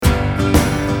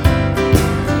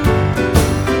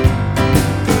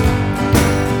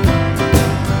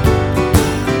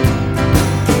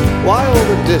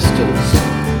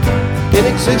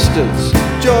existence.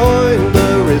 Join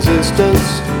the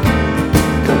resistance.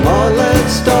 Come on,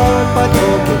 let's start by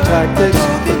talking tactics.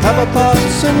 Let's have a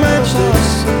pass and match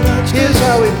this. Here's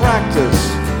how we practice.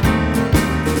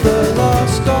 The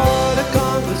lost art of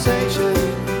conversation.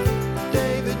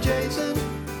 David, Jason,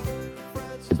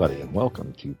 Everybody, and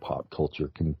welcome to Pop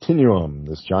Culture Continuum.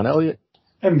 This is John Elliott.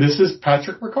 And this is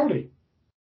Patrick Riccardi.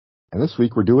 And this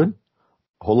week we're doing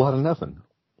a whole lot of nothing.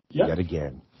 Yep. Yet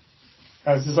again.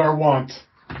 As is our wont.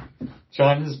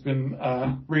 John has been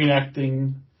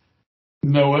reenacting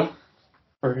Noah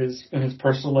in his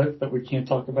personal life that we can't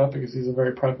talk about because he's a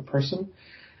very private person.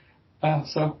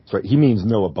 That's right. He means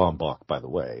Noah Baumbach, by the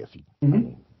way.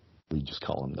 We just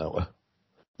call him Noah.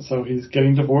 So he's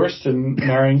getting divorced and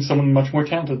marrying someone much more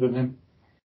talented than him.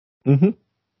 Mm-hmm.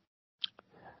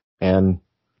 And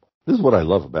this is what I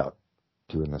love about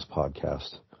doing this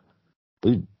podcast.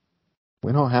 We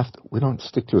don't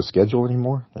stick to a schedule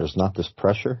anymore. There's not this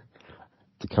pressure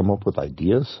to come up with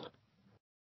ideas.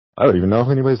 I don't even know if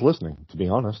anybody's listening, to be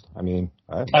honest. I mean,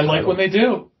 I like when they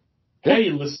do. Yeah. Hey,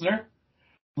 listener,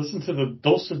 listen to the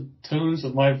dulcet tones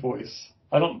of my voice.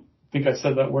 I don't think I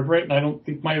said that word right, and I don't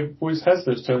think my voice has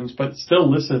those tones, but still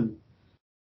listen.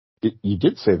 You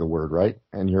did say the word right,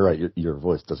 and you're right. Your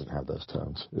voice doesn't have those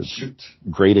tones. It's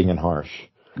grating and harsh.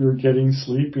 You're getting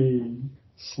sleepy.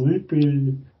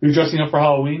 Sleepy. Are you dressing up for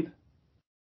Halloween?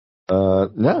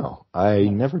 No, I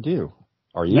never do.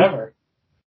 Are you? Never.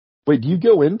 Wait, do you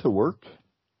go into work?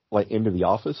 Like into the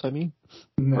office, I mean?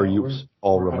 No. Or are you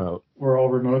all remote? We're all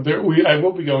remote. I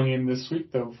will be going in this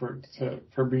week, though,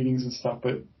 for meetings and stuff,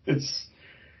 but it's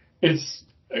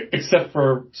except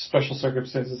for special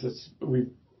circumstances,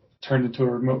 we've turned into a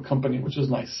remote company, which is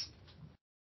nice.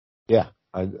 Yeah.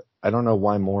 I don't know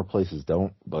why more places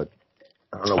don't, but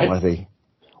I don't know why they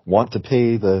want to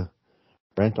pay the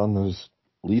rent on those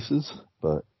leases,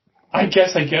 but I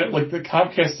guess I get it. Like, the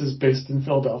Comcast is based in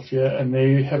Philadelphia, and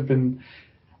they have been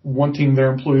wanting their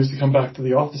employees to come back to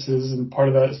the offices, and part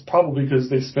of that is probably because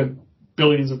they spent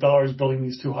billions of dollars building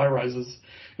these two high-rises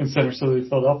in Center City,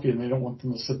 Philadelphia, and they don't want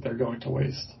them to sit there going to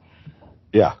waste.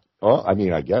 Yeah. Well, I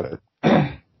mean, I get it.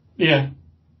 Yeah.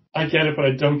 I get it, but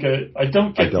I don't get it. I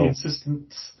don't get the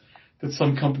insistence that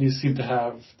some companies seem to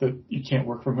have that you can't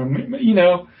work from home. You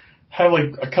know, have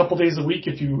like a couple days a week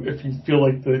if you feel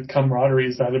like the camaraderie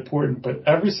is that important, but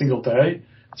every single day,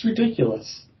 it's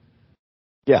ridiculous.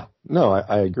 Yeah, no,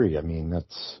 I agree. I mean,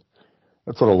 that's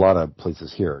what a lot of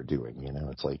places here are doing. You know,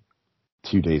 it's like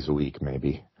 2 days a week,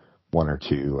 maybe 1 or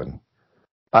 2, and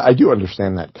I do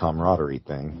understand that camaraderie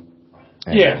thing.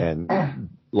 And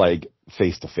like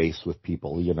face to face with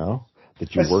people, you know,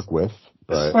 that you work with.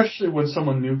 But especially when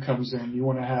someone new comes in, you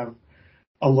want to have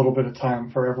a little bit of time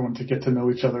for everyone to get to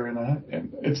know each other,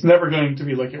 and it's never going to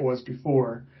be like it was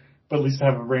before, but at least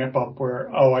have a ramp up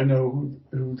where, I know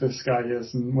who this guy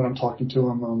is, and when I'm talking to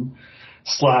him on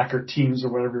Slack or Teams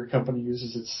or whatever your company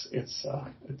uses,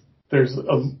 there's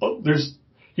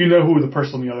you know who the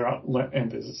person on the other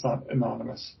end is. It's not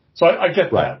anonymous. So I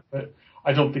get that, but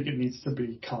I don't think it needs to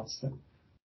be constant.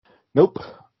 Nope,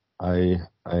 I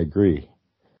agree.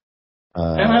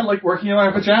 And I like working in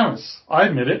my pajamas. I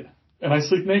admit it. And I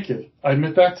sleep naked. I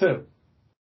admit that too.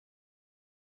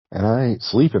 And I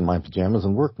sleep in my pajamas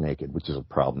and work naked, which is a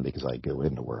problem because I go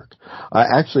into work.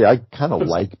 I kind of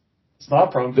like... It's not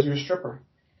a problem because you're a stripper.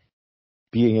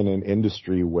 Being in an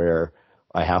industry where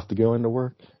I have to go into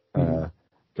work,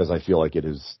 because I feel like it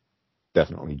is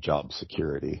definitely job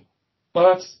security.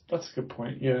 Well, that's a good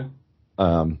point, yeah.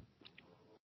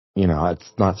 You know,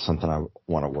 it's not something I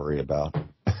want to worry about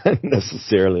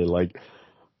necessarily. Like,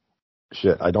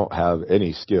 shit, I don't have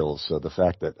any skills, so the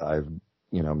fact that I've,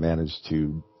 managed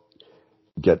to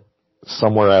get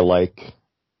somewhere I like,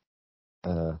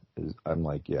 I'm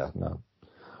like, yeah, no,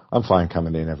 I'm fine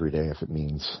coming in every day if it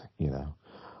means,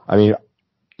 I mean,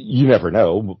 you never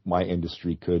know. My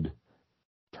industry could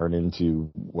turn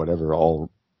into whatever, all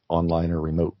online or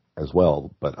remote as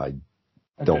well, but I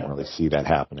don't really see that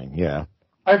happening. Yeah.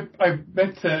 I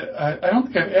meant to, I don't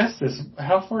think I've asked this.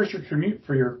 How far is your commute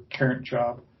for your current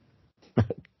job?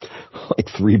 Like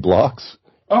 3 blocks.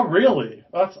 Oh, really?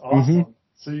 That's awesome. Mm-hmm.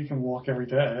 So you can walk every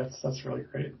day. That's really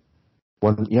great.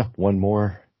 One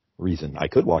more reason. I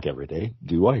could walk every day.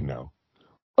 Do I know?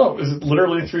 Oh, is it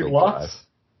literally 3 blocks?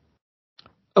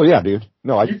 Drive. Oh, yeah, dude.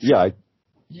 No,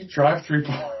 You drive 3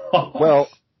 blocks? Well,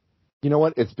 you know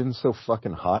what? It's been so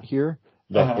fucking hot here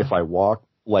that if I walk,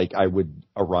 like, I would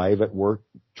arrive at work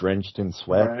drenched in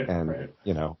sweat,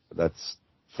 that's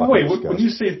fucking disgusting. When you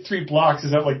say 3 blocks,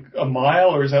 is that like a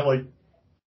mile, or is that like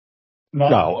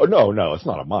not? No, it's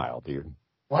not a mile, dude.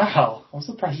 Wow, I'm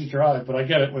surprised you drive, but I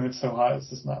get it when it's so hot. It's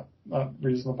just not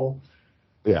reasonable.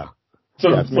 Yeah. So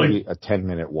yeah, it's maybe like a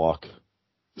 10-minute walk.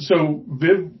 So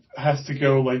Viv has to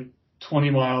go like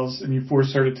 20 miles, and you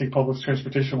force her to take public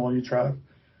transportation while you drive.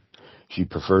 She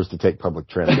prefers to take public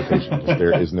transportation because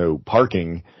there is no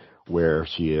parking where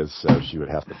she is, so she would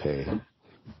have to pay.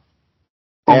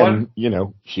 And,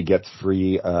 she gets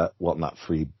free, well, not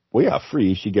free. Well, yeah,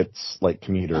 free. She gets, like,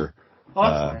 commuter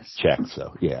nice. checks,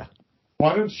 so, yeah.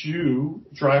 Why don't you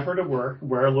drive her to work,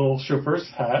 wear a little chauffeur's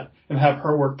hat, and have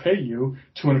her work pay you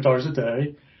 $200 a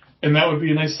day, and that would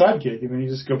be a nice side gig, and then you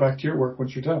just go back to your work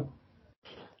once you're done.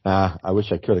 I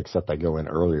wish I could, except I go in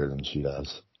earlier than she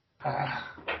does. I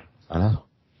know.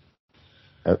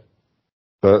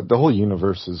 The whole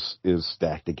universe is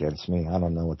stacked against me. I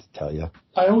don't know what to tell you.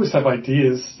 I always have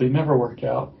ideas. They never work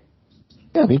out.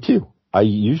 Yeah, me too. I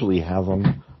usually have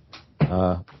them,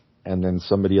 and then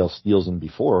somebody else steals them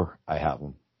before I have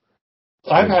them.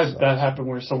 I've had that happen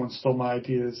where someone stole my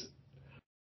ideas.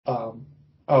 I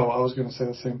was going to say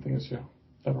the same thing as you.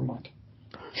 Never mind.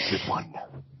 Good one.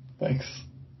 Thanks.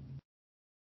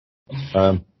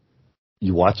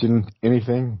 You watching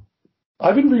anything?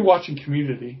 I've been rewatching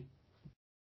Community.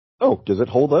 Oh, does it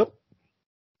hold up?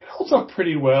 It holds up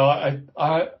pretty well.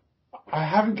 I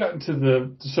haven't gotten to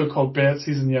the so-called bad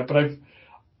season yet, but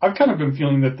I've kind of been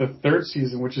feeling that the third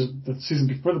season, which is the season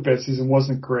before the bad season,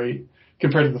 wasn't great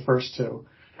compared to the first two.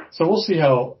 So we'll see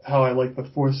how I like the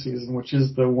fourth season, which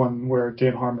is the one where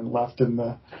Dan Harmon left and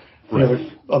the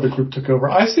other group took over.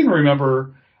 I seem to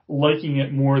remember liking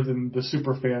it more than the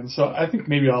superfans, so I think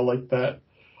maybe I'll like that.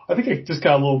 I think it just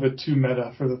got a little bit too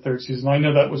meta for the third season. I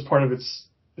know that was part of its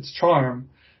charm,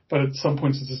 but at some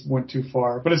points it just went too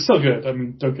far. But it's still good. I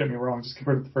mean, don't get me wrong. Just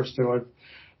compared to the first two, I've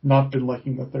not been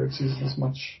liking the third season as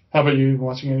much. How about you? You been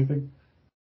watching anything?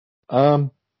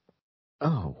 Have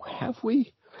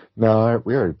we? No,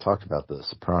 we already talked about The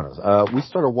Sopranos. We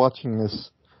started watching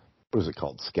this, what is it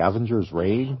called? Scavenger's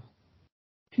Reign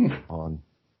on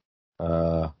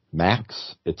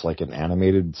Max. It's like an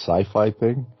animated sci-fi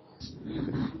thing.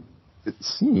 It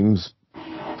seems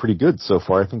pretty good so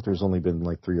far. I think there's only been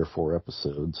like 3 or 4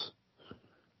 episodes.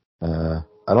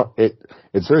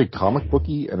 It's very comic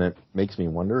booky, and it makes me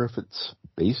wonder if it's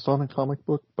based on a comic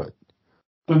book, but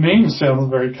the name sounds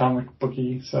very comic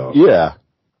booky, so yeah.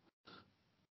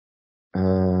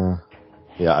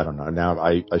 Yeah, I don't know. Now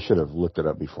I should have looked it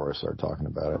up before I started talking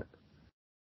about it.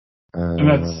 And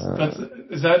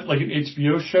is that like an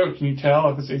HBO show? Can you tell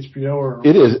if it's HBO or?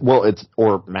 It is. Well, it's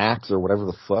or Max or whatever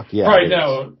the fuck. Yeah. Right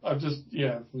now, it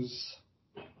was.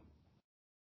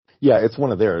 Yeah, it's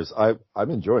one of theirs. I'm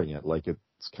enjoying it. Like,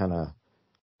 it's kind of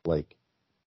like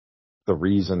the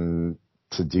reason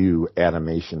to do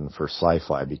animation for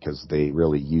sci-fi, because they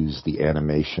really use the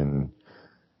animation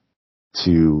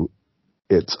to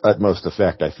its utmost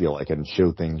effect, I feel like, and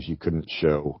show things you couldn't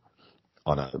show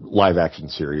on a live action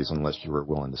series unless you were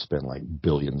willing to spend like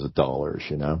billions of dollars,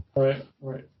 Right.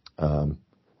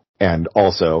 And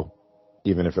also,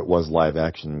 even if it was live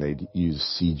action, they'd use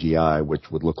CGI,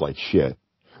 which would look like shit,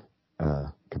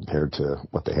 compared to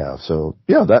what they have. So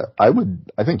yeah,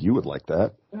 I think you would like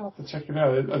that. Yeah, I'll have to check it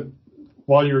out.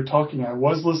 While you were talking, I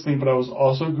was listening, but I was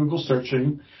also Google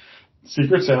searching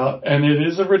Secrets Out, and it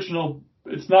is original.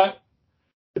 It's not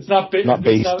based on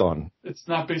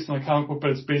a comic book, but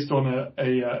it's based on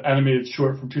a animated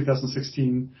short from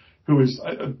 2016.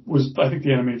 I think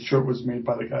the animated short was made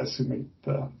by the guys who made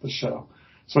the show,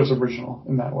 so it's original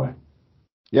in that way.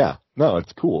 Yeah, no,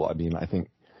 it's cool. I mean, I think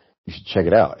you should check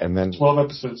it out. And then 12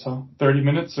 episodes, huh? 30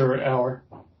 minutes or an hour?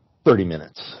 30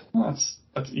 minutes. Well,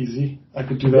 that's easy. I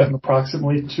could do that in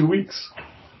approximately 2 weeks.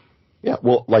 Yeah,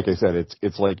 well, like I said,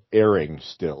 it's like airing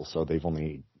still, so they've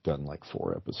only done like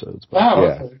 4 episodes. But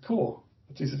yeah. Okay, cool.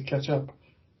 It's easy to catch up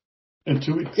in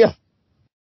 2 weeks. Yeah.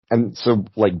 And so,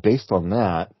 like, based on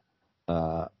that,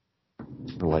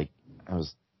 like, I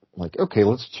was like, okay,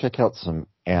 let's check out some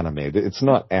anime. It's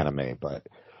not anime, but,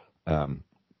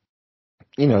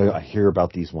 I hear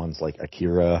about these ones like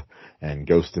Akira and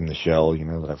Ghost in the Shell,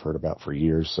 that I've heard about for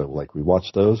years. So, like, we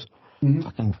watched those. Mm-hmm.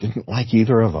 Fucking didn't like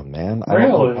either of them, man. Really? I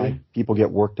don't know why people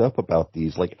get worked up about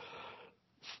these. Like,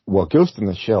 well, Ghost in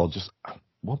the Shell,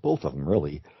 both of them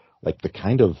really, like the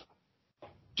kind of,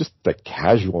 just the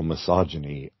casual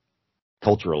misogyny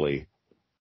culturally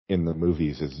in the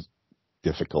movies is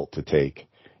difficult to take.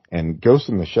 And Ghost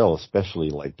in the Shell especially,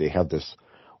 like, they have this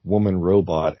woman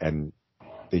robot and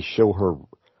they show her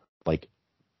like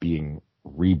being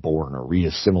reborn or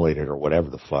reassimilated or whatever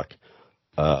the fuck,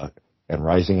 and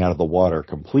rising out of the water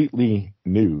completely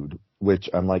nude, which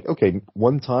I'm like, okay,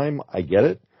 one time I get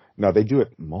it. No, they do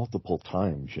it multiple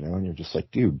times, and you're just like,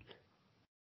 dude,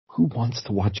 who wants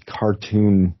to watch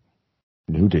cartoon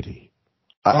nudity?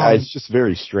 It's just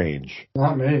very strange.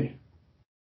 Not me.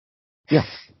 Yeah,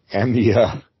 and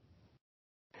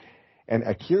and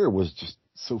Akira was just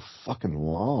so fucking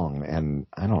long, and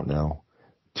I don't know,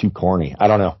 too corny. I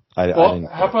don't know.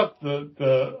 How about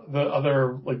the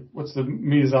other, like, what's the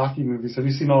Miyazaki movies? Have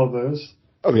you seen all of those?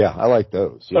 Oh yeah, I like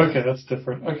those. Yeah. Okay, that's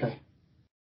different. Okay.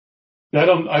 Yeah,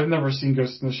 I've never seen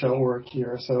Ghost in the Shell or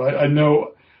Akira, so I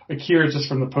know Akira just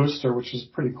from the poster, which is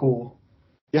pretty cool.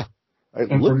 Yeah,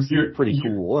 it looks pretty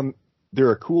cool, and there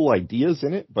are cool ideas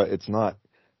in it, but it's not.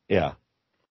 Yeah,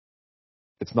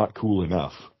 it's not cool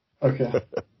enough. Okay.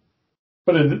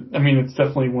 But it's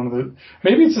definitely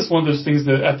maybe it's just one of those things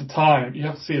that at the time, you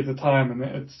have to see at the time, and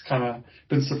it's kind of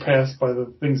been surpassed by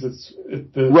the things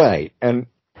Right, and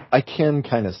I can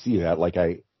kind of see that. Like,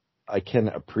 I can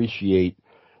appreciate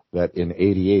that in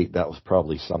 '88, that was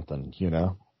probably something,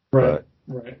 Right,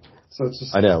 right. So it's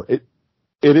just... I know, it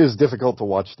is difficult to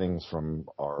watch things from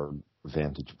our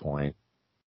vantage point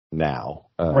now.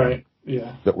 Right,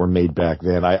 yeah. That were made back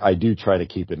then. I do try to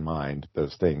keep in mind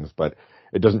those things, but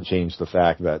it doesn't change the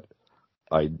fact that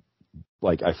I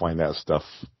find that stuff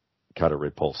kind of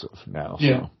repulsive now.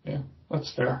 Yeah, yeah,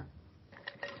 that's fair.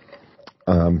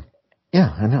 Yeah,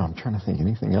 I know. I'm trying to think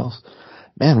anything else.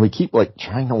 Man, we keep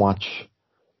trying to watch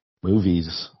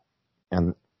movies,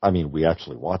 and we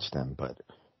actually watch them,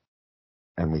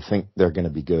 and we think they're going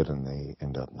to be good, and they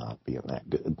end up not being that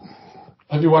good.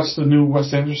 Have you watched the new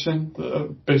Wes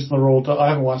Anderson, based on the role? I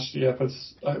haven't watched it yet, but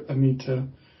I need to.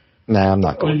 Nah, I'm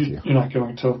not going to. You're not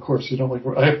going to, of course. You don't like.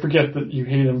 I forget that you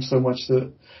hate him so much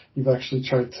that you've actually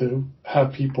tried to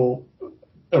have people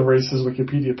erase his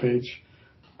Wikipedia page,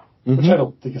 which I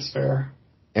don't think is fair.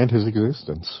 And his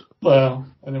existence. Well,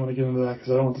 I didn't want to get into that because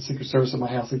I don't want the Secret Service at my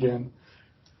house again.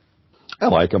 I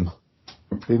like him.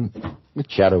 We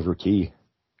chat over tea.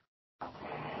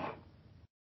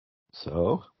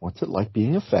 So, what's it like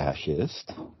being a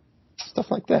fascist?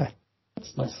 Stuff like that.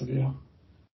 That's nice of you.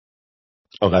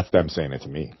 Oh, that's them saying it to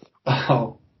me.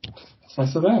 Oh, that's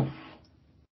nice of them.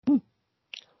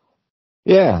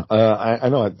 Yeah, I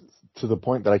know, to the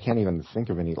point that I can't even think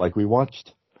of any. We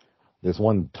watched this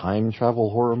one time travel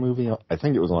horror movie. I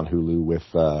think it was on Hulu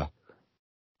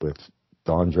with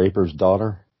Don Draper's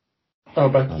daughter. Oh,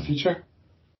 Back to the Future?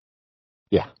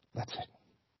 Yeah, that's it.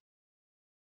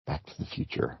 Back to the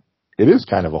Future. It is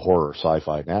kind of a horror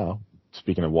sci-fi now,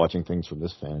 speaking of watching things from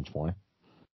this vantage point.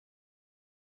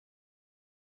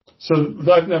 So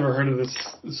I've never heard of this.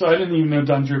 So I didn't even know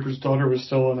Don Draper's daughter was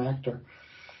still an actor.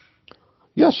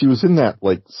 Yeah, she was in that,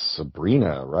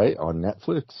 Sabrina, right, on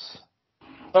Netflix.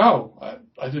 Oh,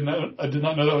 I did not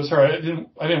know that was her. I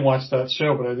didn't watch that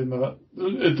show, but I didn't know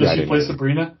that. Does she play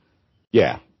Sabrina?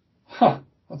 Yeah. Huh,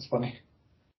 that's funny.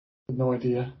 I had no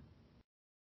idea.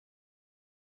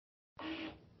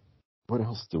 What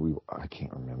else I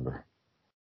can't remember.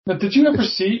 Now, did you ever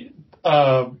see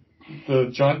the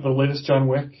latest John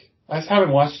Wick? I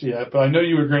haven't watched it yet, but I know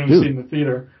you were going to see it in the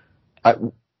theater. I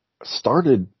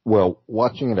started,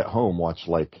 watching it at home, watched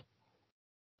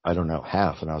I don't know,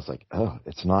 half, and I was like, oh,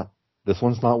 this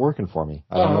one's not working for me.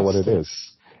 I don't know what it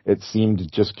is. It seemed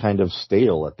just kind of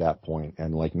stale at that point,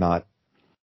 and not.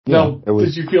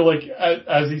 Did you feel like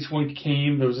as each one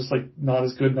came, there was just not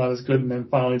as good, and then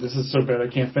finally this is so bad I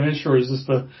can't finish, or was this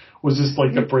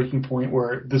a breaking point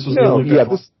where this was really good?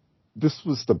 Yeah, this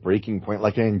was the breaking point.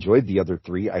 I enjoyed the other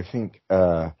three. I think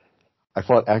I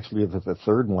thought actually that the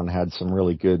third one had some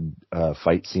really good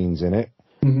fight scenes in it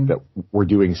that were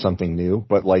doing something new,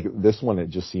 but this one, it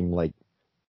just seemed like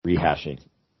rehashing.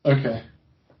 Okay.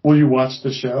 Will you watch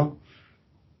the show?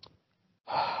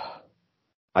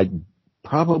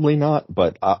 Probably not,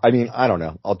 but I don't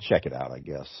know. I'll check it out, I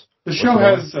guess. The show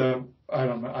has, I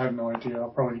don't know. I have no idea. I'll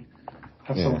probably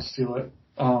have someone steal it.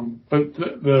 But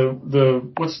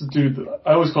the what's the dude?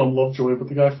 I always call him Lovejoy, but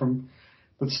the guy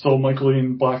that stole Michael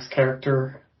Ian Black's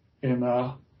character in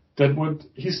Deadwood,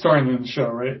 he's starring in the show,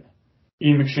 right?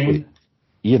 Ian McShane. Wait,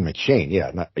 Ian McShane,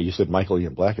 yeah. You said Michael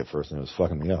Ian Black at first, and it was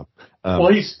fucking me up.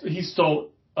 Well, he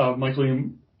stole Michael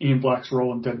Ian Black's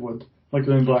role in Deadwood.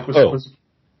 Michael Ian Black was supposed to.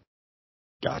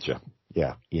 Gotcha.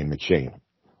 Yeah, Ian McShane.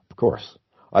 Of course.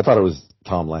 I thought it was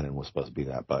Tom Lennon was supposed to be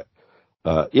that, but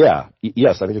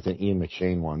yes, I think it's an Ian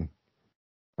McShane one.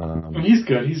 He's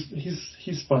good.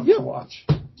 He's fun to watch.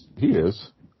 He is.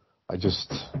 I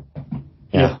just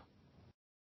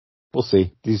we'll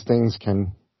see. These things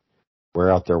can wear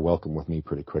out their welcome with me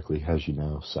pretty quickly, as you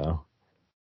know. So,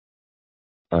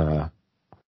 but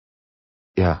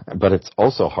it's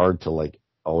also hard to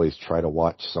always try to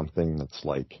watch something that's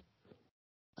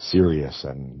serious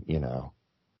and,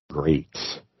 great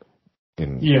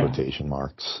in quotation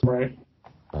marks. Right.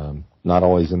 Not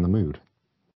always in the mood.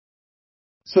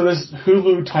 So this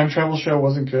Hulu time travel show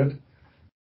wasn't good?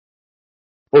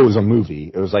 Oh, it was a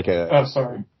movie. It was like a... Oh,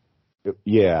 sorry. It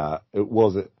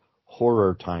was a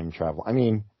horror time travel. I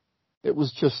mean, it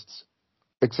was just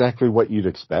exactly what you'd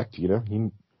expect, You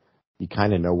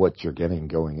kind of know what you're getting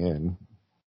going in.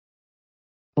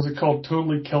 Was it called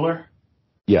Totally Killer?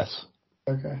 Yes.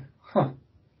 Okay. Huh.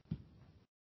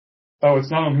 Oh,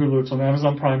 it's not on Hulu. It's on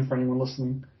Amazon Prime for anyone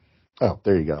listening. Oh,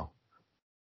 there you go.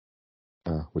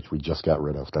 Which we just got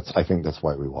rid of. I think that's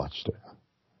why we watched it.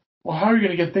 Well, how are you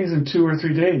going to get things in 2 or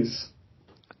 3 days?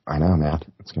 I know, Matt.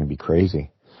 It's going to be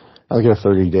crazy. I'll get a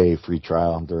 30-day free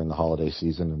trial during the holiday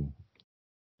season and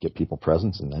get people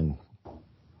presents, and then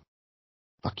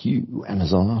fuck you,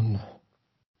 Amazon.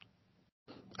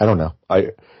 I don't know.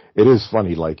 It is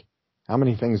funny, like, how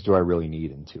many things do I really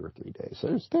need in 2 or 3 days?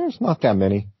 There's not that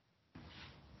many.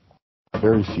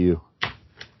 Very few.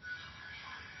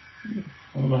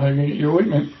 I don't know how you're going to get your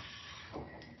ointment.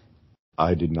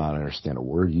 I did not understand a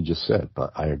word you just said,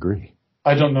 but I agree.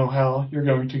 I don't know how you're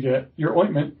going to get your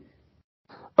ointment.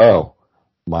 Oh,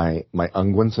 my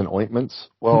unguents and ointments?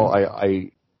 Well,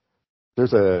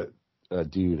 there's a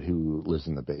dude who lives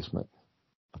in the basement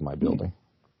of my building.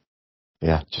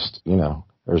 Yeah, just,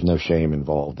 there's no shame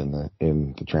involved in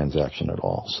the transaction at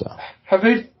all. So have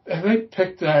they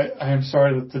picked? I am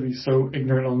sorry to be so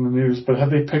ignorant on the news, but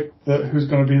have they picked who's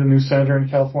going to be the new senator in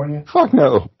California? Fuck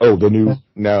no. Oh, the new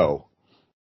no.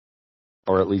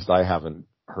 Or at least I haven't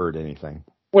heard anything.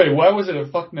 Wait, why was it a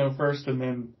fuck no first and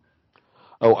then?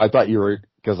 Oh, I thought you were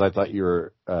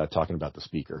talking about the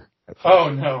speaker. Oh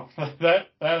no, that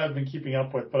I've been keeping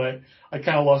up with, but I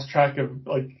kind of lost track of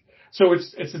so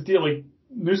it's a deal like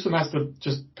Newsom has to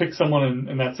just pick someone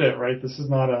and that's it, right? This is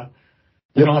not a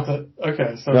you don't have to.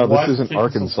 Okay, so no, this isn't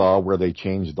Arkansas where they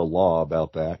changed the law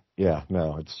about that. Yeah,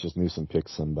 no, it's just Newsom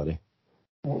picks somebody.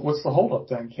 What's the holdup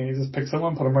then? Can't you just pick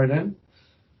someone, put them right in?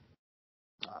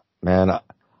 Man,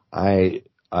 I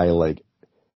like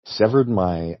severed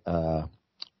my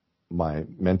my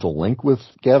mental link with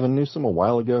Gavin Newsom a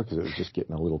while ago because it was just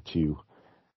getting a little too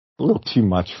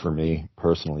much for me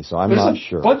personally. So I'm not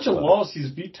sure. There's a bunch of laws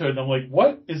he's vetoed, and I'm like,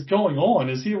 what is going on?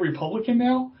 Is he a Republican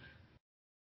now?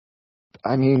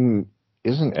 I mean,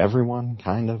 isn't everyone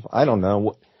kind of? I don't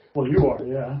know. Well, you are,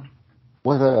 yeah.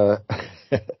 What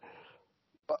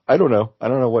I don't know. I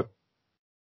don't know what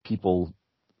people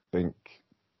think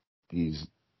these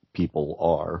people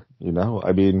are.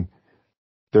 I mean,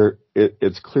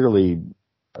 it's clearly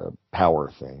a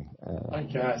power thing. I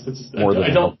guess it's more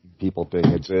than people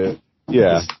think. The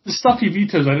stuff he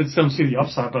vetoes, I just don't see the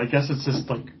upside. But I guess it's just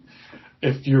like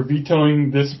if you're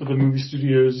vetoing this for the movie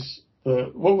studios.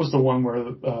 What was the one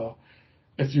where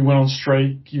if you went on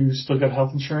strike, you still got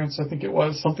health insurance? I think it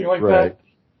was something like that.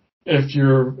 If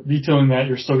you're vetoing that,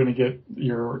 you're still going to get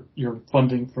your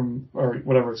funding from or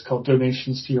whatever it's called,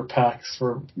 donations to your PACs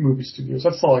for movie studios.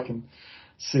 That's all I can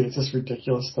see. It's just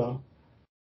ridiculous, though.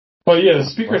 But yeah, the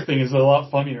speaker thing is a lot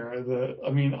funnier.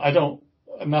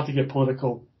 Not to get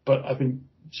political, but I think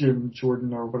Jim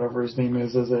Jordan or whatever his name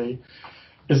is a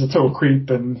total creep,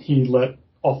 and he let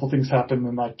awful things happen,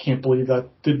 and I can't believe that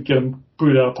didn't get him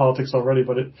booted out of politics already.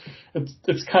 But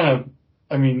it's kind of,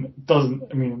 it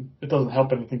doesn't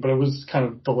help anything. But it was kind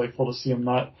of delightful to see him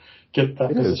not get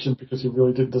that position because he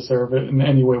really did deserve it in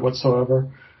any way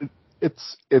whatsoever.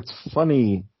 It's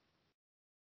funny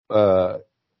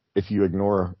if you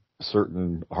ignore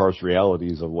certain harsh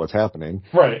realities of what's happening.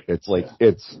 Right. It's like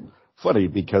it's funny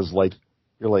because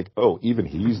you're like, oh, even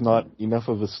he's not enough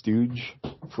of a stooge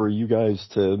for you guys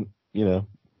to.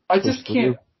 I just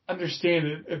can't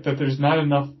understand that there's not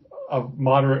enough of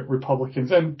moderate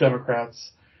Republicans and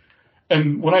Democrats.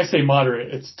 And when I say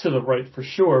moderate, it's to the right for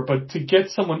sure. But to get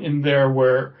someone in there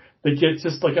where they get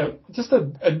just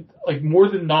more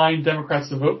than 9 Democrats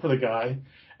to vote for the guy,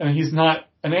 and he's not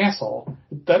an asshole.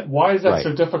 Why is that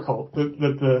so difficult?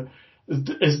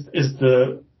 Is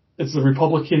the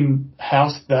Republican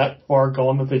House that far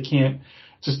gone that they can't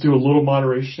just do a little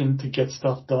moderation to get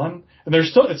stuff done? And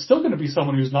it's still going to be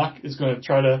someone is going to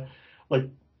try to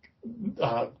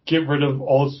get rid of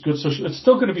all its good social. It's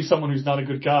still going to be someone who's not a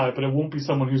good guy, but it won't be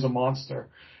someone who's a monster.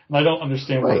 And I don't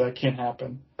understand why that can't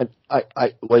happen.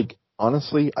 I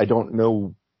honestly, I don't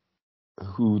know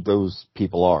who those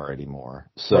people are anymore.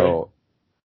 So,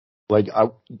 I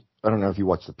don't know if you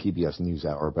watch the PBS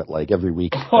NewsHour, but every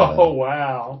week. Oh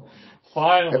wow!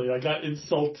 Finally, I got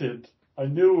insulted. I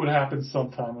knew it would happen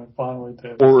sometime. I finally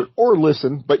did. Or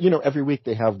listen, but every week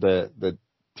they have the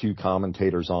 2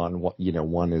 commentators on.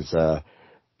 One is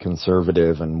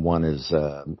conservative and one is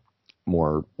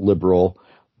more liberal.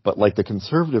 But like the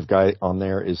conservative guy on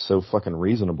there is so fucking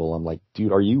reasonable. I'm like,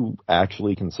 dude, are you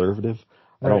actually conservative?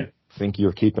 Right. I don't think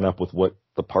you're keeping up with what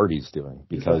the party's doing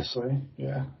because. Exactly.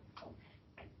 Yeah.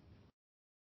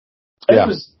 Yeah,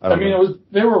 it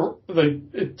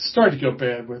started to go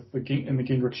bad with in the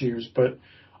Gingrich years, but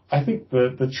I think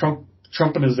the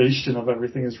Trumpanization of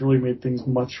everything has really made things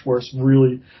much worse,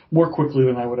 really more quickly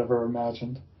than I would ever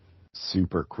imagined.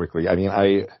 Super quickly. I mean,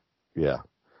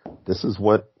 this is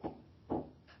what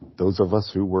those of us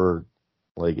who were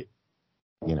like,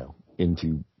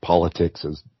 into politics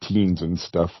as teens and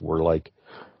stuff were like,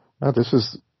 oh, this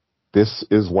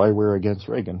is why we're against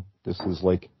Reagan. This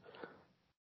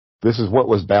is what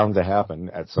was bound to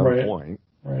happen at some point.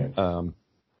 Right.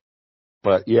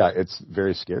 But yeah, it's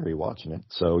very scary watching it.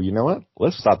 So you know what?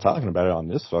 Let's stop talking about it on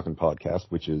this fucking podcast,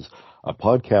 which is a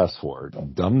podcast for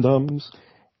dum-dums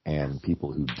and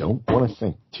people who don't want to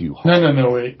think too hard.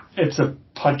 No, wait. It's a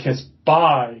podcast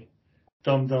by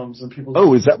dum-dums and people.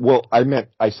 Oh, is that? Well, I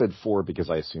said for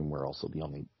because I assume we're also the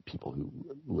only people who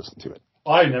listen to it.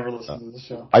 I never listen to the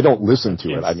show. I don't listen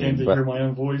to it. I can't stand to hear my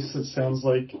own voice. It sounds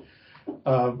like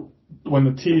when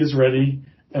the tea is ready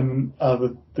and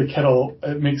the kettle,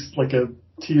 it makes like a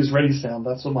tea is ready sound.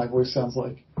 That's what my voice sounds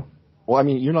like. Well, I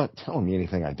mean, you're not telling me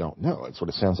anything I don't know. That's what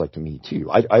it sounds like to me, too.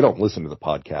 I don't listen to the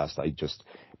podcast. I just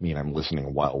mean I'm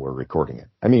listening while we're recording it.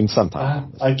 I mean,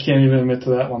 sometimes. I can't even admit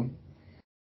to that one.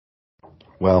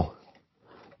 Well,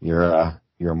 you're a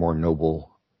more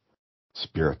noble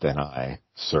spirit than I,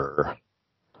 sir.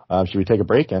 Should we take a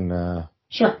break and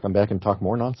sure. Come back and talk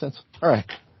more nonsense? All right.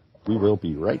 We will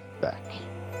be right back.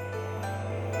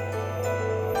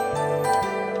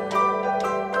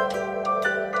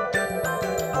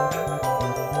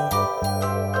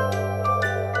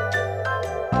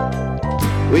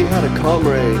 We had a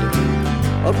comrade,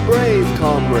 a brave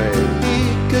comrade. He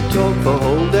could talk for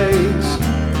whole days.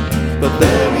 But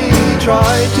then he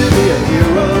tried to be a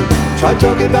hero, tried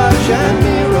talking about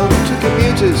Shamiro to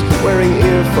commuters wearing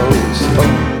earphones. Oh,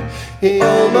 he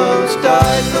almost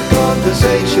died for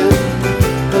conversation,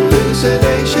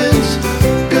 hallucinations,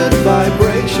 good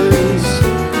vibrations.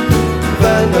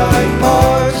 Van Dyke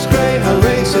Park's Greyhound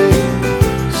racing,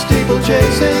 steeple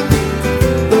chasing,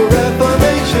 the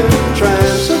Reformation,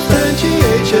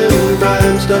 transubstantiation,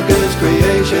 Bram Stoker's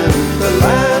creation, the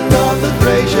land of the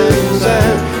Thracians,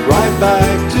 and right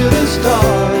back to the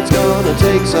start. It's gonna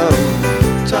take some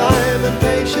time and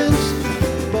patience,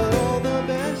 but all the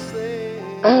best things.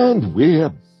 And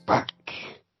we're back.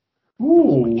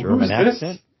 Ooh, German who's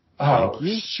accent. this? Oh,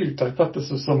 shoot. I thought this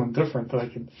was someone different that I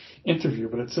could interview,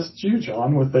 but it's just you,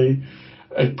 John, with a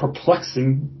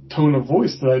perplexing tone of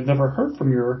voice that I'd never heard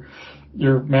from your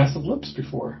massive lips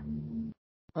before.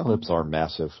 My lips are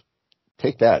massive.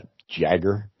 Take that,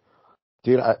 Jagger.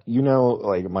 Dude, like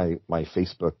my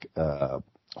Facebook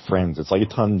friends, it's like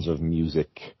tons of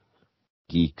music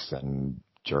geeks and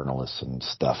journalists and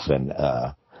stuff. And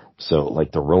so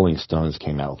like the Rolling Stones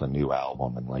came out with a new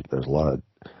album, and like there's a lot of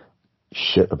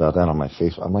shit about that on my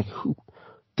face. I'm like, who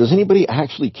does anybody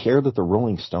actually care that the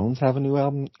Rolling Stones have a new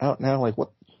album out now? Like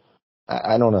what?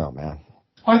 I don't know, man.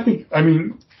 I think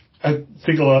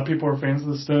a lot of people are fans of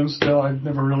the Stones still. I've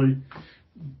never really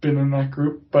been in that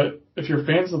group, but if you're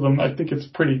fans of them, I think it's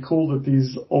pretty cool that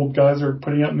these old guys are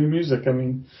putting out new music. I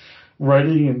mean,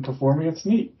 writing and performing, it's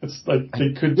neat. It's like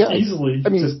they could easily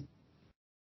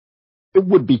it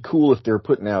would be cool if they're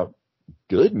putting out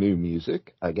good new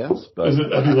music, I guess, but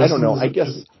I don't know.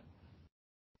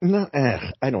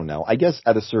 I don't know. I guess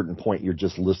at a certain point you're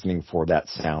just listening for that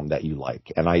sound that you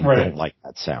like, and I don't like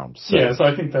that sound. So. Yeah, so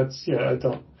I think I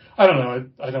don't know.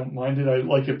 I don't mind it. I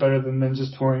like it better than them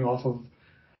just touring off of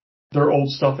their old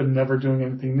stuff and never doing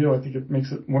anything new. I think it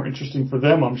makes it more interesting for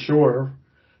them, I'm sure.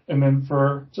 And then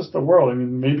for just the world, I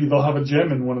mean, maybe they'll have a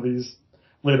gem in one of these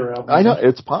later albums. I know,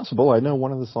 it's possible. I know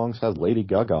one of the songs has Lady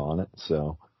Gaga on it,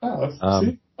 so.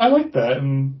 See, I like that.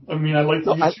 And I mean, I like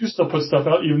that you still put stuff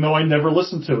out, even though I never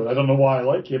listen to it. I don't know why I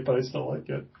like it, but I still like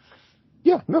it.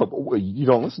 Yeah, no, but you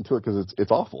don't listen to it because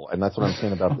it's awful. And that's what I'm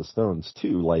saying about the Stones,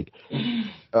 too. Like,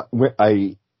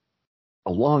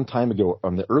 a long time ago,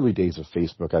 on the early days of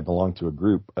Facebook, I belonged to a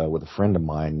group with a friend of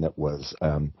mine that was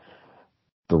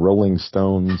the Rolling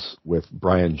Stones with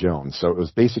Brian Jones. So it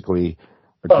was basically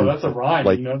a group. Oh, that's a rhyme.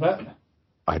 Like, you know that?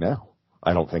 I know.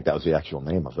 I don't think that was the actual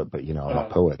name of it, but, I'm a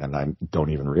poet and I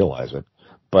don't even realize it.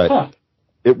 But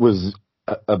it was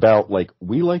about, like,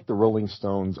 we liked the Rolling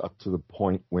Stones up to the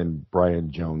point when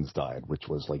Brian Jones died, which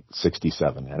was, like,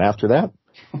 67. And after that,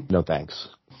 no thanks.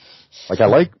 Like, I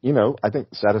like, I think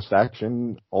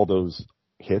Satisfaction, all those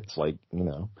hits, like,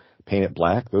 Paint It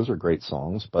Black, those are great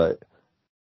songs, but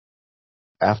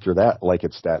after that, like,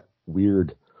 it's that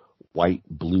weird white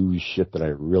blues shit that I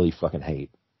really fucking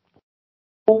hate.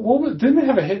 Well, didn't they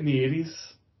have a hit in the 80s?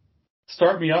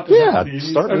 Start Me Up? Yeah, the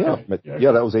 80s? Start Me Okay. Up.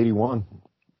 Yeah, that was 81.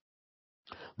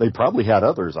 They probably had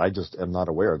others. I just am not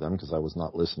aware of them because I was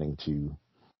not listening to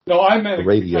the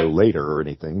radio later or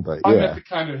anything. But I meant the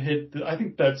kind of hit. I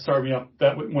think that Start Me Up,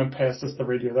 that went past just the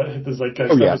radio. That hit the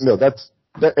zeitgeist. Oh, yeah.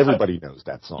 That everybody knows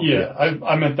that song. Yeah,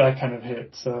 I meant that kind of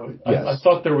hit. So yes. I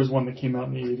thought there was one that came out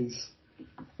in the 80s.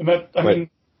 And that,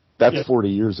 that's 40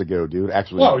 years ago, dude.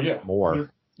 Actually, more.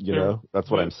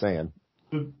 That's what I'm saying.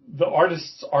 The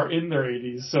artists are in their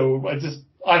 80s, so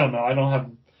I don't know. I don't have.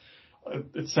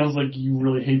 It sounds like you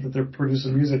really hate that they're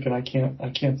producing music, and I can't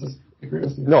just agree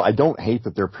with you. No, I don't hate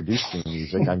that they're producing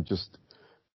music.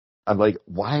 I'm like,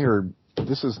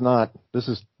 this is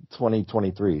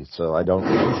 2023, so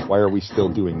why are we still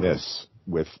doing this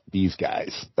with these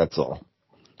guys? That's all.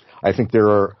 I think there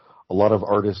are a lot of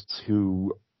artists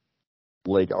who,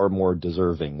 like, are more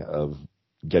deserving of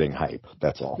getting hype.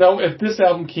 That's all. Now, if this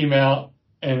album came out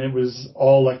and it was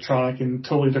all electronic and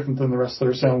totally different than the rest of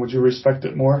their sound, would you respect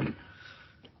it more?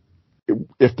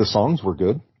 If the songs were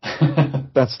good,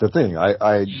 that's the thing.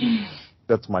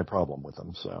 That's my problem with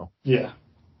them. So yeah.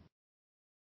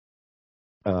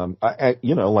 I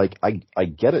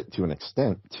get it to an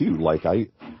extent too. Like I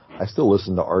still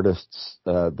listen to artists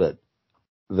that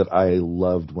I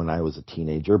loved when I was a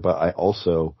teenager, but I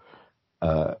also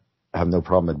have no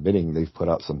problem admitting they've put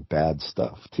out some bad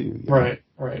stuff too. Right.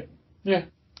 Yeah.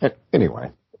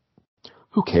 Anyway,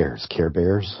 who cares? Care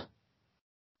Bears.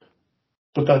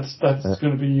 But that's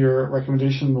going to be your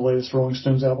recommendation, the latest Rolling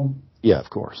Stones album? Yeah, of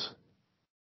course.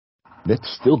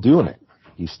 Nick's still doing it.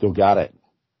 He's still got it.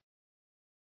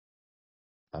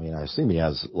 I mean, I assume he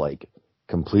has, like,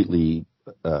 completely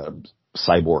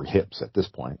cyborg hips at this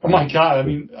point. Oh, my God. I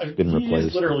mean, he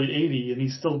is literally 80, and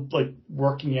he's still, like,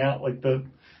 working out.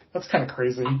 That's kind of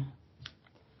crazy.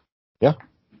 Yeah.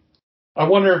 I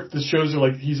wonder if the shows are,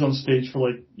 like, he's on stage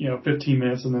for, 15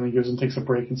 minutes, and then he goes and takes a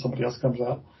break, and somebody else comes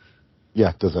out.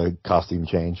 Yeah, does a costume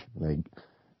change?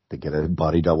 They get a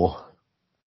body double.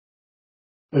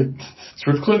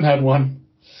 George Clinton had one.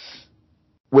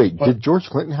 Wait, did George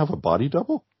Clinton have a body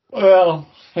double? Well,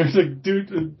 there's a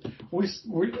dude.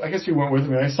 I guess you weren't with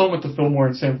me. I saw him at the Fillmore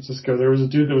in San Francisco. There was a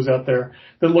dude that was out there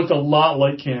that looked a lot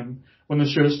like him when the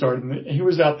show started. And he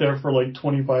was out there for like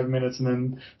 25 minutes, and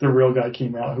then the real guy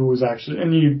came out, who was actually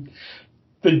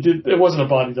it wasn't a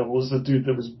body double. It was a dude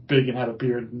that was big and had a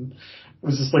beard, and it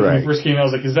was just like when he first came out, I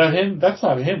was like, is that him? That's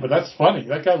not him, but that's funny.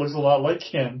 That guy looks a lot like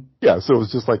him. Yeah, so it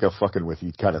was just like a fucking with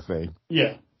you kind of thing.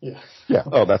 Yeah. Yeah,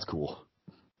 oh, that's cool.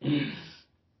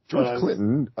 George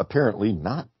Clinton, apparently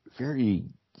not very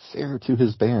fair to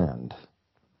his band.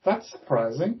 That's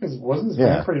surprising, because wasn't his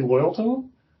band pretty loyal to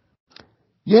him?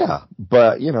 Yeah,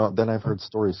 but, then I've heard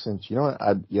stories since. You know what?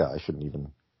 I shouldn't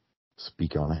even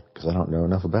speak on it, because I don't know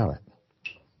enough about it.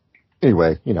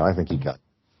 Anyway, I think he got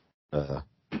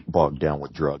bogged down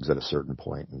with drugs at a certain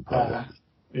point. And probably,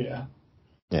 yeah.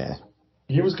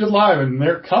 He was good live, and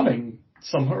they're coming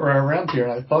somewhere around here,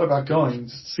 and I thought about going to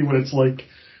see what it's like.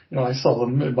 I saw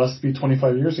them, it must be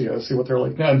 25 years ago, to see what they're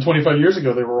like now. And 25 years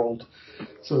ago, they were old.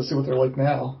 So to see what they're like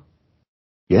now.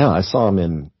 Yeah, I saw them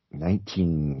in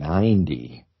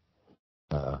 1990.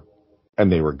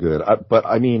 And they were good. But,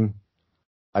 I mean,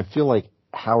 I feel like,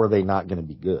 how are they not going to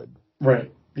be good?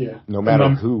 Right, yeah. No matter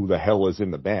who the hell is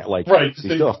in the band. Like, they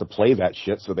still have to play that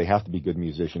shit, so they have to be good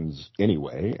musicians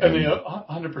anyway. And they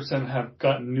 100% have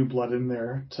gotten new blood in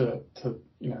there to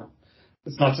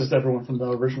it's not just everyone from the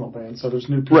original band, so there's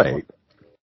new people. Right.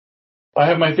 I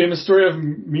have my famous story of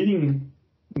meeting,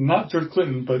 not George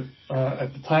Clinton, but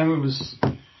at the time it was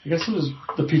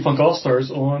the P-Funk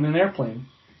All-Stars on an airplane.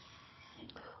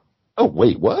 Oh,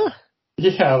 wait, what?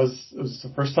 Yeah, it was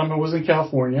the first time I was in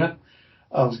California.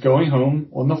 I was going home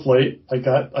on the flight.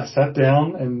 I sat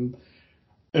down, and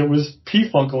it was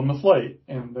P-Funk on the flight,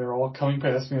 and they're all coming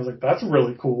past me. I was like, that's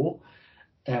really cool.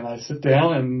 And I sit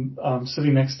down, and I'm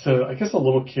sitting next to, I guess, a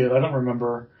little kid. I don't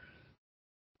remember,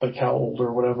 like, how old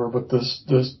or whatever, but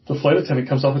the flight attendant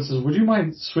comes up and says, would you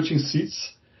mind switching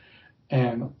seats?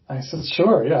 And I said,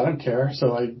 sure, yeah, I don't care.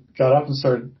 So I got up and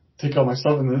started taking all my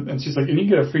stuff, and she's like, and you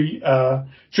get a free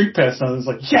drink pass. And I was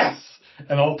like, yes!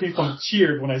 And all people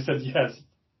cheered when I said yes.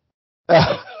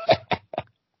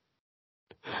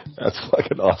 That's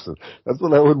fucking awesome. That's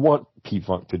what I would want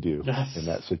P-Funk to do in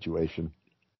that situation.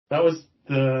 That was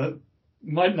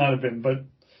might not have been, but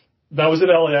that was at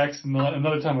LAX. And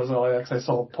another time I was at LAX, I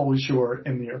saw Pauly Shore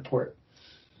in the airport.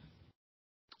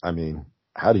 I mean,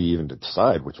 how do you even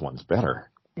decide which one's better?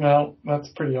 Well, that's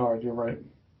pretty hard. You're right.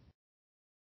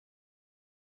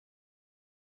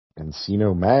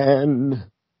 Encino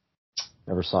Man.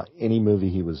 Never saw any movie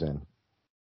he was in.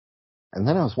 And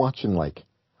then I was watching I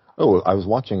was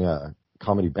watching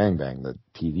Comedy Bang Bang, the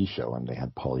TV show, and they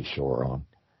had Pauly Shore on.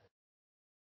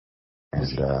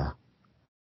 And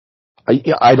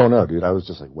I don't know, dude. I was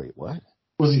just like, wait, what?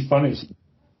 Was he funny?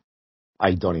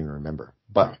 I don't even remember.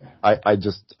 But okay.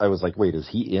 I was like, wait, is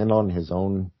he in on his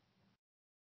own,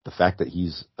 the fact that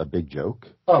he's a big joke?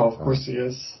 Oh, of course he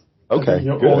is. Okay,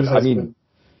 good. I mean,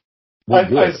 well,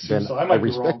 good. Then so. I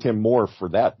respect him more for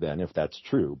that then, if that's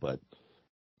true, but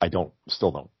I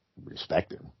still don't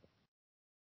respect him.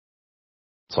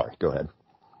 Sorry, go ahead.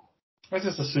 I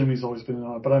just assume he's always been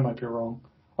on it, but I might be wrong.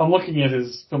 I'm looking at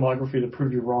his filmography to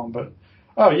prove you wrong, but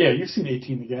oh yeah, you've seen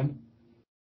 18 Again.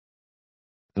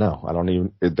 No, I don't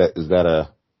even. Is that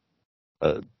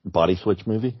a body switch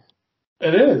movie?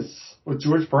 It is, with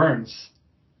George Burns.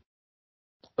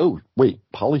 Oh, wait,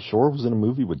 Pauly Shore was in a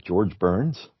movie with George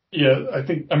Burns? Yeah,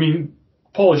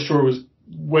 Pauly Shore was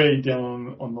way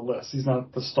down on the list. He's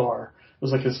not the star. It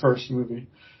was like his first movie.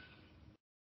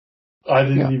 I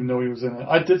didn't even know he was in it.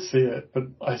 I did see it, but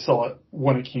I saw it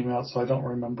when it came out, so I don't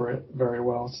remember it very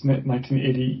well. It's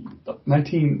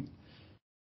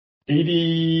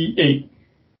 1988.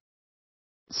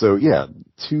 So, yeah,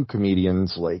 two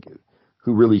comedians,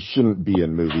 who really shouldn't be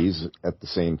in movies at the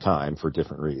same time for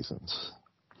different reasons.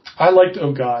 I liked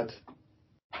Oh God.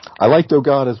 I liked Oh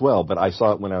God as well, but I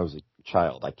saw it when I was a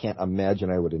child. I can't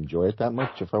imagine I would enjoy it that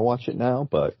much if I watch it now,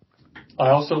 but... I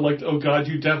also liked Oh God,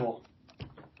 You Devil.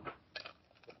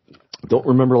 Don't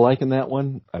remember liking that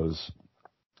one. I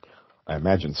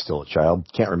imagine still a child.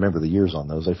 Can't remember the years on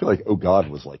those. I feel like Oh God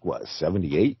was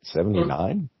 78,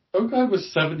 79? Oh God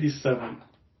was 77.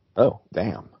 Oh,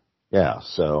 damn. Yeah,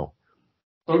 so...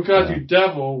 Oh God, You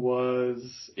Devil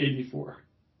was 84.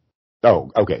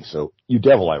 Oh, okay, so You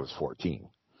Devil I was 14.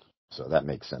 So that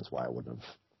makes sense why I wouldn't have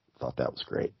thought that was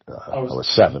great. I was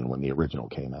 7 when the original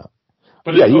came out.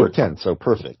 But yeah, you were 10, so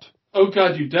perfect. Oh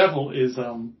God, You Devil is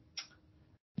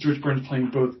George Burns playing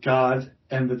both God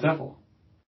and the devil.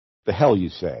 The hell you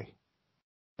say?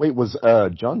 Wait, was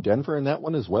John Denver in that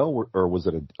one as well, or was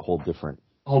it a whole different?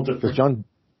 Whole different. John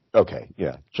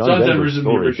Denver's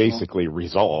story basically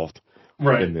resolved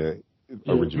in the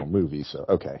original movie. So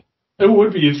okay. It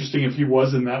would be interesting if he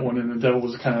was in that one and the devil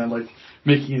was kind of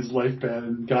making his life bad,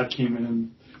 and God came in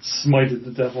and smited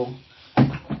the devil,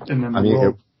 and then the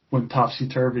world went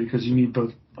topsy-turvy because you need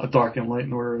both a dark and light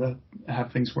in order to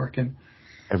have things working.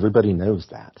 Everybody knows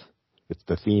that. It's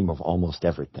the theme of almost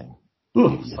everything.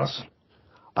 Yes.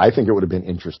 I think it would have been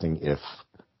interesting if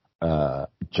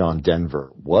John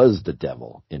Denver was the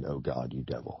devil in Oh God, You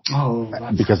Devil. Oh,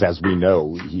 because as we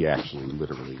know, he actually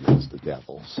literally was the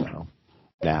devil. So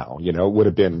now, it would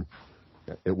have been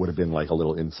like a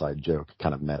little inside joke,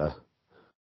 kind of meta.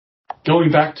 Going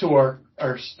back to our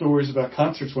stories about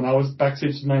concerts, when I was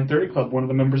backstage at the 930 Club, one of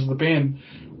the members of the band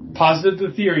posited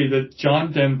the theory that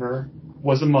John Denver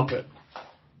was a Muppet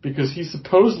because he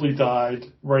supposedly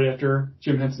died right after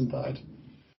Jim Henson died.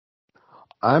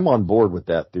 I'm on board with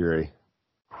that theory.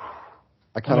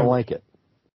 I kind of like it.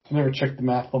 I never checked the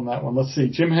math on that one. Let's see.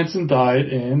 Jim Henson died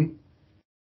in...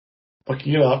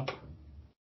 Looking it up.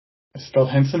 I spelled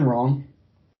Henson wrong.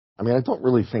 I mean, I don't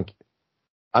really think...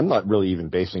 I'm not really even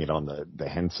basing it on the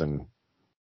Henson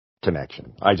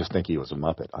connection. I just think he was a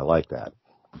Muppet. I like that.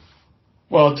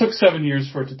 Well, it took 7 years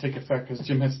for it to take effect because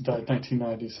Jim Henson died in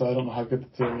 1990, so I don't know how good the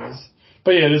theory is.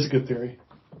 But yeah, it is a good theory.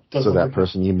 So that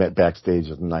person you met backstage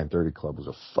at the 930 Club was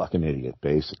a fucking idiot,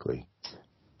 basically.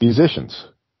 Musicians.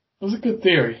 It was a good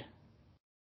theory.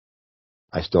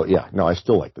 I still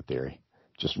like the theory.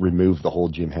 Just remove the whole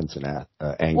Jim Henson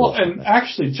angle. Well, and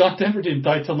actually, John Denver didn't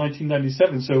die till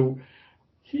 1997, so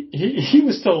he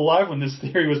was still alive when this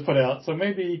theory was put out. So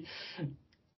maybe,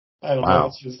 I don't know,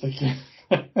 it's just like...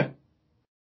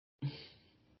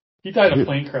 He died in a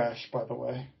plane crash, by the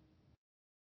way.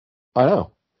 I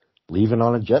know. Leaving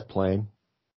on a jet plane.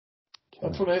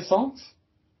 That's one of his songs?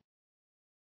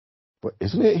 What,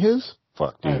 isn't it his?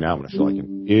 Fuck, dude, now I'm going to feel like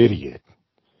an idiot.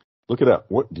 Look it up.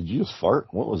 What, did you just fart?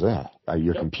 What was that?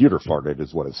 Your computer farted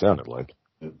is what it sounded like.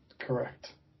 Correct.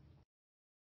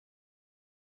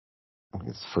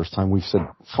 It's the first time we've said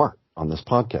fart on this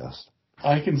podcast.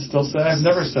 I can still say I've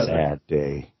never said that. Sad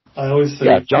day. I always say...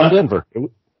 Yeah, John Denver.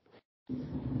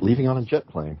 Leaving on a jet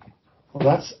plane. Well,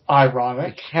 that's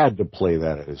ironic. I had to play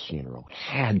that at his funeral.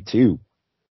 Had to.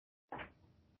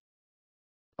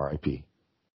 R.I.P.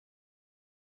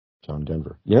 John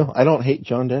Denver. I don't hate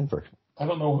John Denver. I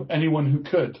don't know anyone who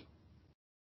could.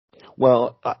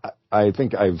 Well, I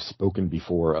think I've spoken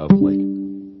before of like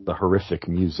the horrific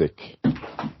music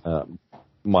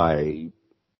my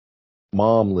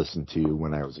mom listened to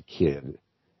when I was a kid,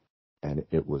 and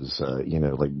it was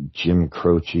like Jim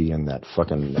Croce and that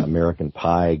fucking American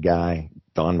Pie guy,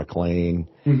 Don McLean,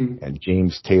 and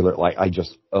James Taylor. Like I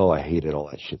hated all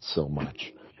that shit so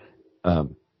much.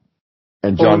 And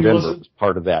John Denver was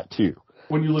part of that too.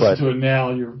 When you listen to it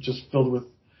now, you're just filled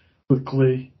with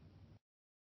glee.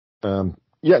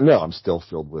 Yeah, no, I'm still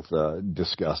filled with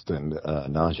disgust and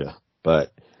nausea.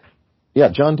 But yeah,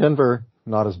 John Denver,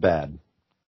 not as bad.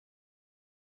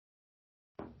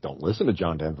 Don't listen to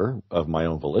John Denver of my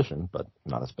own volition, but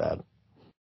not as bad.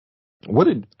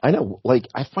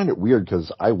 I find it weird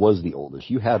because I was the oldest.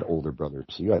 You had older brothers,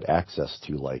 so you had access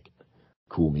to like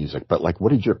cool music. But like,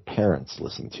 what did your parents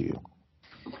listen to?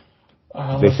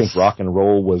 Did they think rock and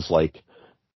roll was like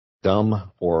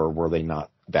dumb, or were they not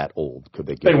that old? Could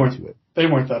they get into it? They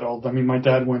weren't that old. I mean, my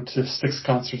dad went to 6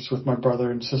 concerts with my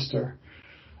brother and sister,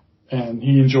 and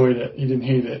he enjoyed it. He didn't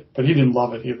hate it, but he didn't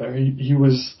love it either. He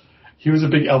was a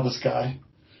big Elvis guy.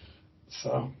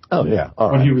 So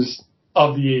when he was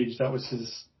of the age, that was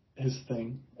his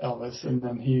thing, Elvis. And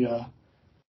then he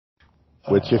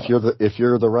which if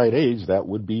you're the right age, that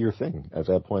would be your thing at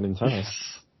that point in time.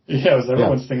 Yeah, it was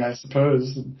everyone's thing, I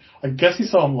suppose. I guess he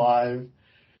saw him live,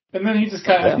 and then he just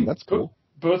kind of. That's cool.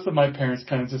 Both of my parents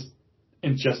kind of just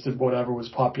ingested whatever was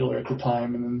popular at the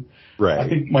time, and then I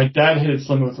think my dad hit its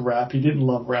limit with rap. He didn't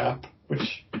love rap,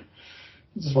 which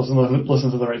he just wasn't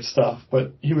listening to the right stuff,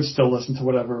 but he would still listen to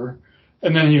whatever.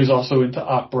 And then he was also into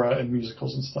opera and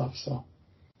musicals and stuff. So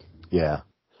yeah,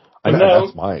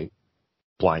 that's my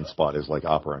blind spot is like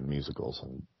opera and musicals.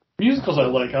 And musicals I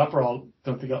like. Opera I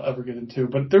don't think I'll ever get into,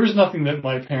 but there was nothing that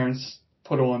my parents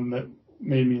put on that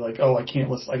made me like, oh, I can't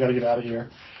listen. I got to get out of here.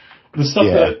 The stuff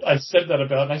that I said that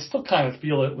about, and I still kind of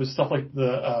feel it, was stuff like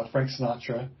the Frank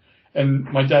Sinatra. And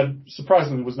my dad,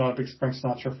 surprisingly, was not a big Frank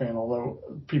Sinatra fan, although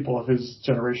people of his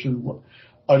generation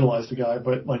idolized the guy.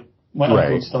 But like my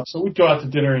uncle and stuff, so we'd go out to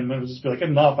dinner and it would just be like,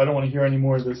 enough, I don't want to hear any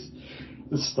more of this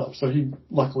stuff. So he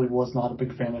luckily was not a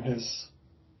big fan of his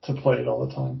to play it all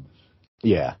the time.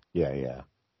 Yeah.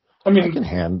 I mean, I can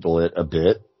handle it a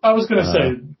bit. I was going to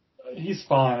say he's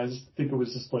fine. I just think it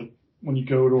was just like, when you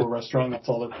go to a restaurant, that's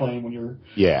all they're playing when you're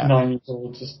 9 years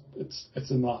old.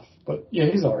 It's enough. But yeah,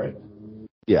 he's all right.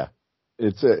 Yeah,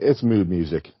 it's mood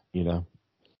music, you know.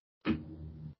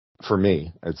 For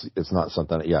me, it's not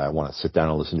something. I want to sit down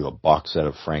and listen to a box set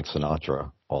of Frank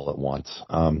Sinatra all at once.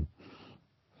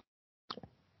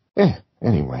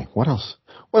 Anyway, what else?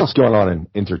 What else going on in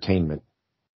entertainment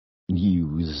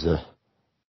news?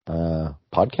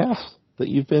 Podcasts that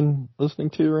you've been listening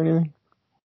to or anything?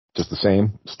 Just the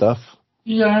same stuff?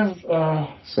 Yeah,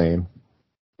 same.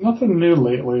 Nothing new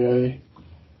lately.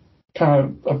 I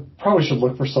probably should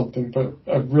look for something, but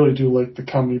I really do like the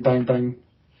Comedy Bang Bang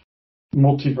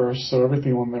multiverse, so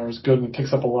everything on there is good, and it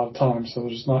takes up a lot of time, so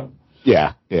there's not...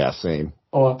 Yeah, same.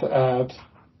 A lot to add.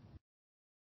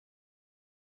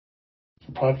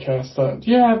 For podcasts,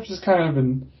 I've just kind of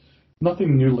been...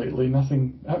 Nothing new lately,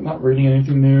 I'm not reading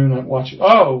anything new, not watching...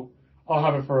 Oh! I'll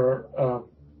have it for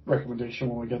recommendation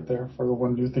when we get there for the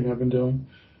one new thing I've been doing.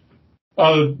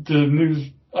 The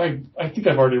news, I think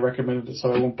I've already recommended it,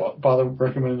 so I won't bother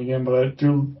recommending it again, but I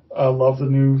do love the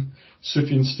new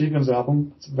Sufjan Stevens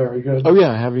album. It's very good. Oh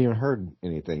yeah, I haven't even heard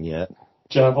anything yet.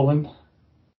 Javelin.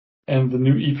 And the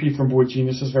new EP from Boy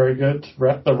Genius is very good.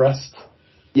 The Rest.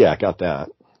 Yeah, I got that.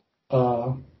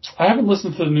 I haven't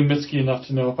listened to the new Mitski enough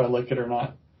to know if I like it or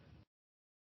not.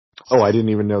 Oh, I didn't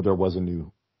even know there was a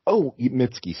new... Oh,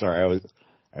 Mitski, sorry,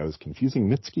 I was confusing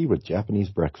Mitski with Japanese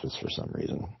breakfast for some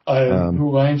reason.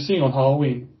 Who I am seeing on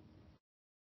Halloween.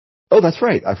 Oh, that's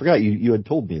right. I forgot you had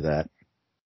told me that.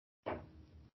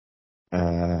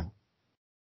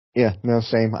 Yeah, no,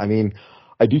 same. I mean,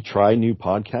 I do try new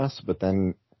podcasts, but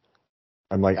then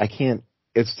I'm like, I can't.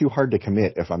 It's too hard to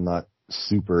commit if I'm not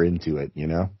super into it, you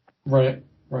know? Right.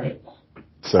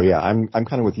 So yeah, I'm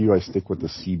kind of with you. I stick with the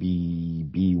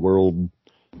CBB World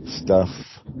stuff,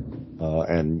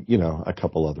 and a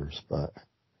couple others, but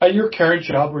at your current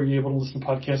job, were you able to listen to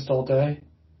podcasts all day?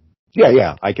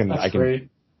 Yeah, I can. That's great.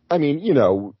 I mean,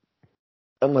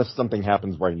 unless something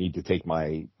happens where I need to take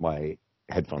my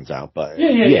headphones out, but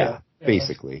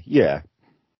basically, yeah.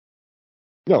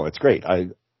 No, it's great.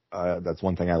 That's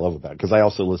one thing I love about it, because I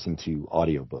also listen to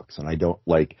audiobooks, and I don't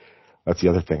like. That's the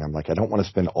other thing. I'm like, I don't want to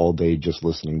spend all day just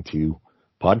listening to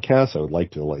podcasts. I would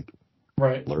like to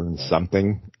learn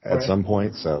something at some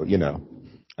point. So,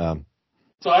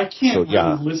 So I can't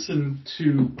yeah. really listen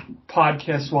to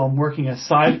podcasts while I'm working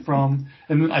aside from,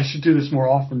 and I should do this more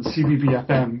often,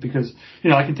 CBBFM, because,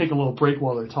 I can take a little break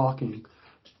while they're talking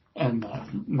and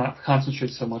not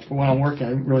concentrate so much. But when I'm working,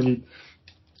 I really need,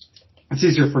 it's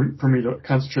easier for me to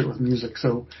concentrate with music.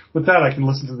 So with that, I can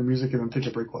listen to the music and then take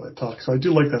a break while I talk. So I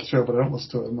do like that show, but I don't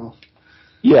listen to it enough.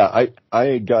 Yeah,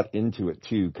 I got into it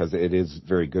too because it is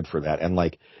very good for that. And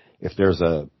like, if there's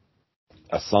a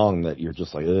song that you're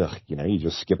just like, ugh, you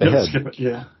just skip ahead. Skip it.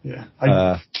 Yeah.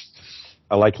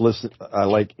 I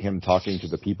like him talking to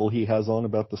the people he has on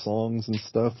about the songs and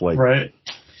stuff. Like, right.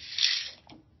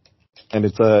 And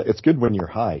it's good when you're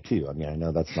high too. I mean, I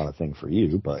know that's not a thing for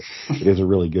you, but it is a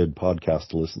really good podcast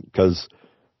to listen because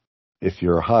if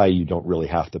you're high, you don't really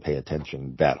have to pay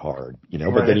attention that hard,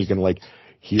 Right. But then you can like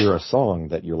hear a song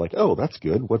that you're like, oh, that's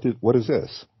good. What is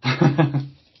this?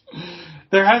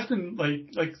 There has been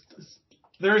like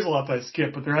there is a lot that I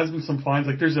skip, but there has been some finds.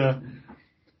 Like there's a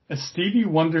Stevie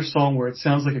Wonder song where it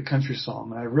sounds like a country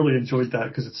song, and I really enjoyed that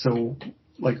because it's so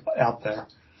like out there.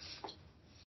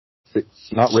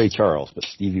 It's not Ray Charles, but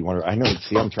Stevie Wonder. I know.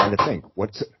 See, I'm trying to think.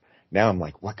 Now I'm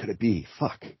like, what could it be?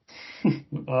 Fuck.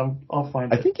 I'll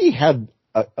find it. I think he had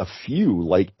a few,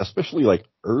 like, especially like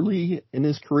early in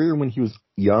his career when he was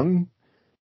young,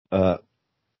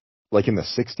 like in the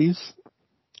 60s.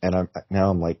 And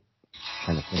I'm like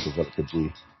trying to think of what it could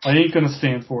be. I ain't gonna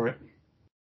stand for it.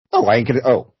 I ain't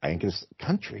gonna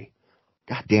country.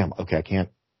 God damn. Okay, I can't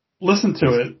listen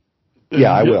to it.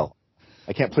 Yeah, I will.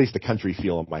 I can't place the country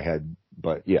feel in my head,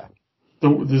 but yeah.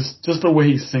 Just the way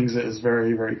he sings it is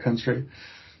very, very country.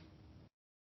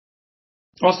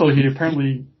 Also, he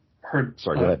apparently heard.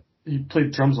 Sorry, go ahead. He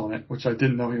played drums on it, which I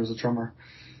didn't know he was a drummer.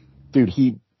 Dude,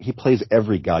 he plays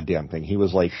every goddamn thing. He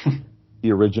was like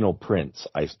the original Prince.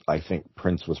 I think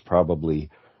Prince was probably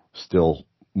still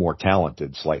more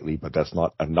talented slightly, but that's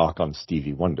not a knock on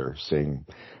Stevie Wonder. Saying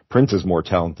Prince is more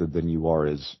talented than you are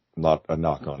is not a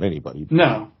knock on anybody.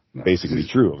 No. Basically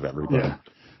true of everybody. Yeah.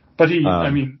 But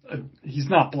he's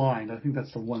not blind. I think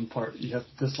that's the one part you have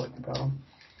to dislike about him.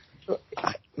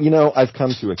 I've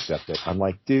come to accept it. I'm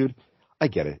like, dude, I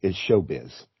get it. It's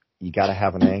showbiz. You got to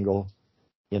have an angle,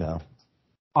 Oh,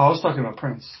 I was talking about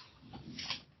Prince.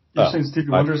 You're saying Stevie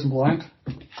Wonder isn't blind?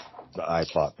 I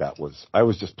thought I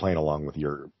was just playing along with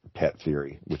your pet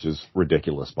theory, which is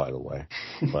ridiculous, by the way.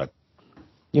 But,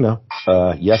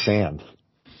 yes and.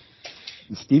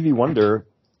 Stevie Wonder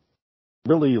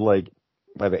really, like,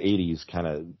 by the 80s kind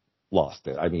of lost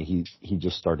it. I mean, he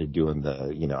just started doing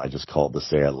the, I just called to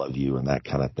say I love you and that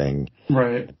kind of thing.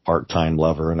 Right. Part-time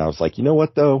lover. And I was like, you know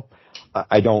what, though?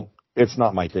 It's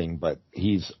not my thing, but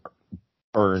he's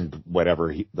earned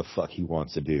whatever the fuck he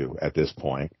wants to do at this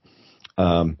point.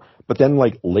 But then,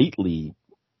 like, lately,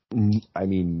 I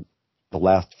mean, the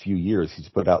last few years, he's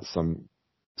put out some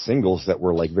singles that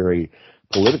were, like, very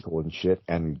political and shit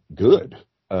and good.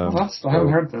 I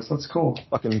haven't heard this. That's cool.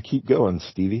 Fucking keep going,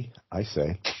 Stevie, I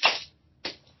say.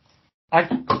 I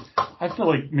feel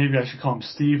like maybe I should call him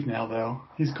Steve now, though.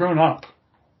 He's grown up.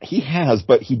 He has,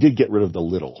 but he did get rid of the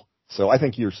little. So I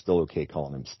think you're still okay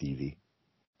calling him Stevie.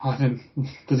 Oh,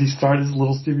 did he start as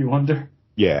Little Stevie Wonder?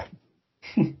 Yeah.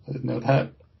 I didn't know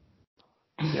that.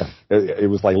 Yeah. It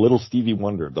was like Little Stevie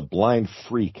Wonder, the blind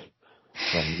freak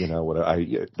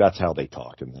from, that's how they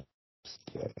talk in this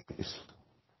case.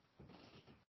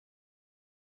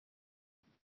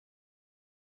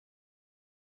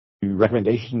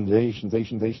 Recommendations.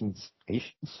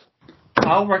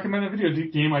 I'll recommend a video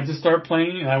game I just started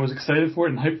playing, and I was excited for it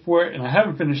and hyped for it, and I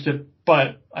haven't finished it,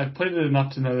 but I've played it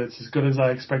enough to know that it's as good as I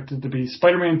expected to be.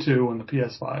 Spider-Man 2 on the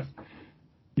PS5.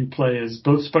 You play as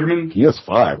both Spider-Man.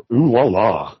 PS5. Ooh la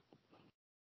la.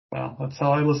 Wow, that's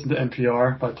how I listen to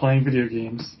NPR, by playing video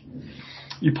games.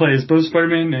 You play as both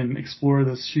Spider-Man and explore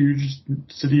this huge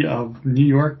city of New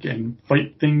York and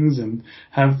fight things and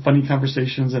have funny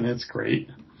conversations, and it's great.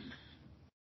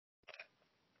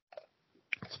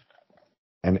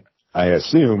 And I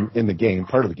assume in the game,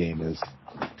 part of the game is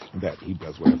that he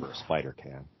does whatever a spider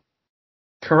can.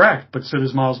 Correct, but so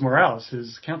does Miles Morales,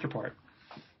 his counterpart.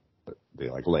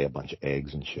 They like lay a bunch of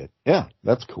eggs and shit. Yeah,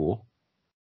 that's cool.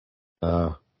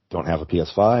 Don't have a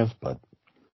PS5, but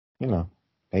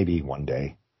maybe one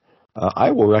day. I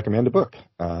will recommend a book.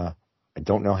 I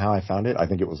don't know how I found it. I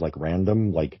think it was like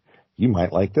random. Like, you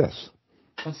might like this.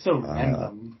 That's so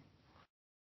random.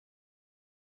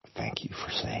 Thank you for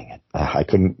saying it.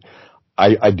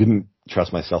 I didn't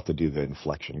trust myself to do the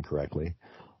inflection correctly.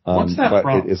 What's that but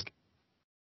from?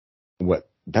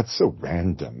 That's so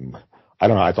random. I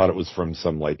don't know. I thought it was from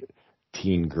some like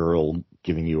teen girl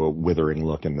giving you a withering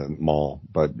look in the mall,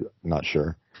 but not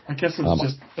sure. I guess it was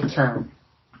just a term.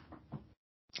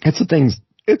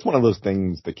 It's one of those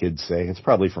things the kids say. It's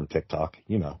probably from TikTok.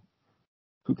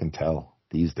 Who can tell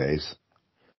these days?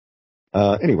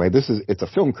 Anyway, it's a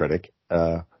film critic,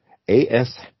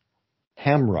 A.S.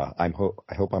 Hamra. I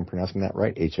hope I'm pronouncing that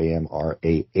right. Hamrah.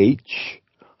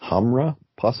 Hamra,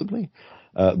 possibly.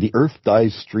 The Earth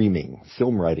Dies Streaming,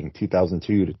 film writing,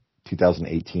 2002 to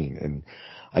 2018. And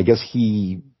I guess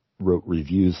he wrote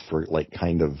reviews for like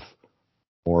kind of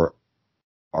more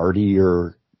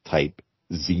artier type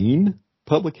zine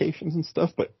publications and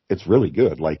stuff, but it's really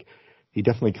good. Like, he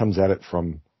definitely comes at it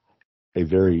from a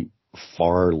very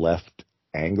far left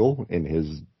angle in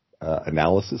his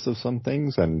analysis of some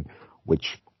things, and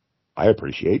which I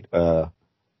appreciate.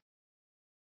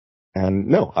 And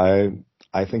no, I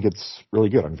think it's really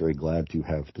good. I'm very glad to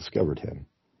have discovered him.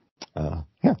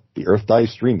 The Earth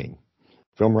Dies Streaming,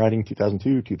 film writing,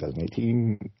 2002,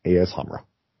 2018, A.S. Hamra.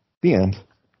 The end.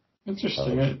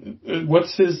 Interesting.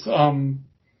 What's his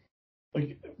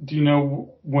do you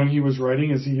know when he was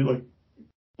writing? Is he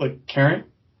like current?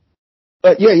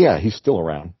 Yeah, he's still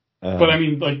around. But I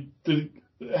mean,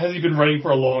 has he been writing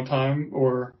for a long time,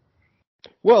 or?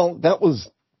 Well, that was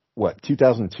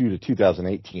 2002 to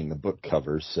 2018. The book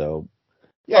covers, so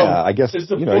yeah, I guess is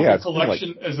the book a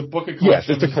collection? Is a book a collection? Yes,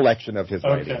 it's a collection of his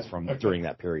writings from during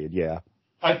that period. Yeah,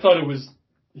 I thought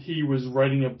he was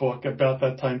writing a book about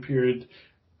that time period.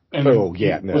 And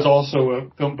was also a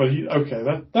film, but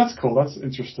that's cool. That's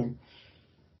interesting.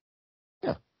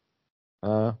 Yeah.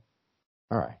 All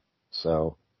right.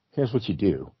 So here's what you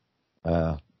do.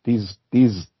 These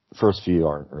first few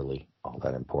aren't really all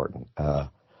that important.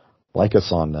 Like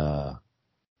us on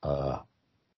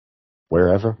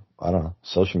wherever, I don't know,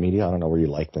 social media. I don't know where you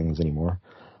like things anymore.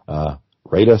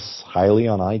 Rate us highly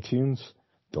on iTunes.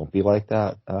 Don't be like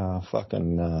that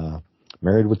fucking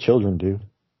Married with Children dude.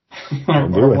 our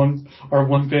one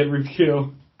bad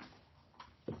review.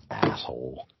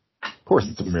 Asshole. Of course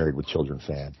it's a Married with Children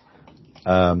fan.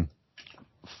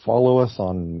 Follow us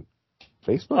on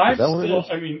Facebook. I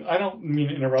don't mean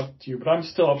to interrupt you, but I'm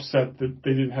still upset that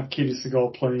they didn't have Katie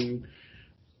Seagal playing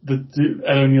Ed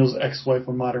O'Neill's ex-wife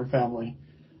on Modern Family.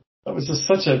 That was just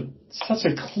such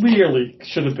a clearly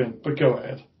should have been, but go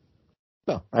ahead.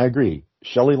 No, I agree.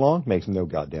 Shelley Long makes no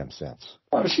goddamn sense.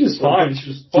 Oh, she was fine. She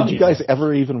was funny. Did you guys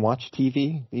ever even watch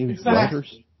TV? Exactly.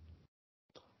 Writers?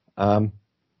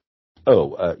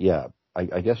 Yeah.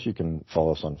 I guess you can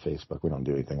follow us on Facebook. We don't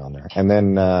do anything on there. And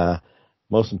then,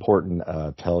 most important,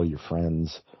 tell your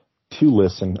friends to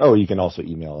listen. Oh, you can also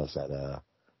email us at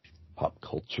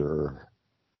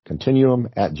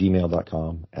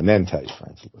popculturecontinuum@gmail.com, and then tell your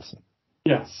friends to listen.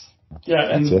 Yes. Yeah,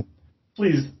 that's it.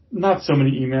 Please, not so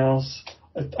many emails.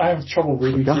 I have trouble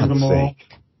reading through them all.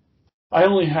 I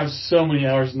only have so many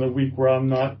hours in the week where I'm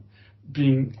not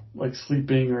being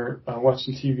sleeping or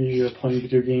watching TV or playing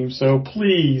video games. So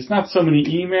please, not so many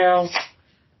emails.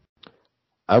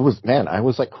 I was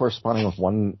corresponding with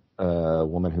one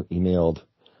woman who emailed.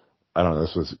 I don't know.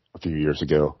 This was a few years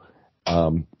ago,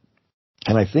 and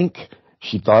I think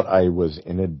she thought I was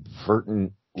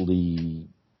inadvertently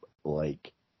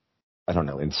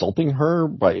insulting her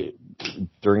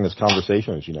during this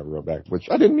conversation, and she never wrote back, which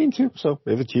I didn't mean to. So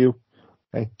if it's you,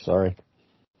 hey, sorry.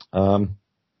 All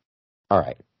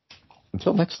right.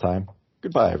 Until next time,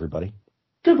 goodbye, everybody.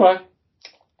 Goodbye.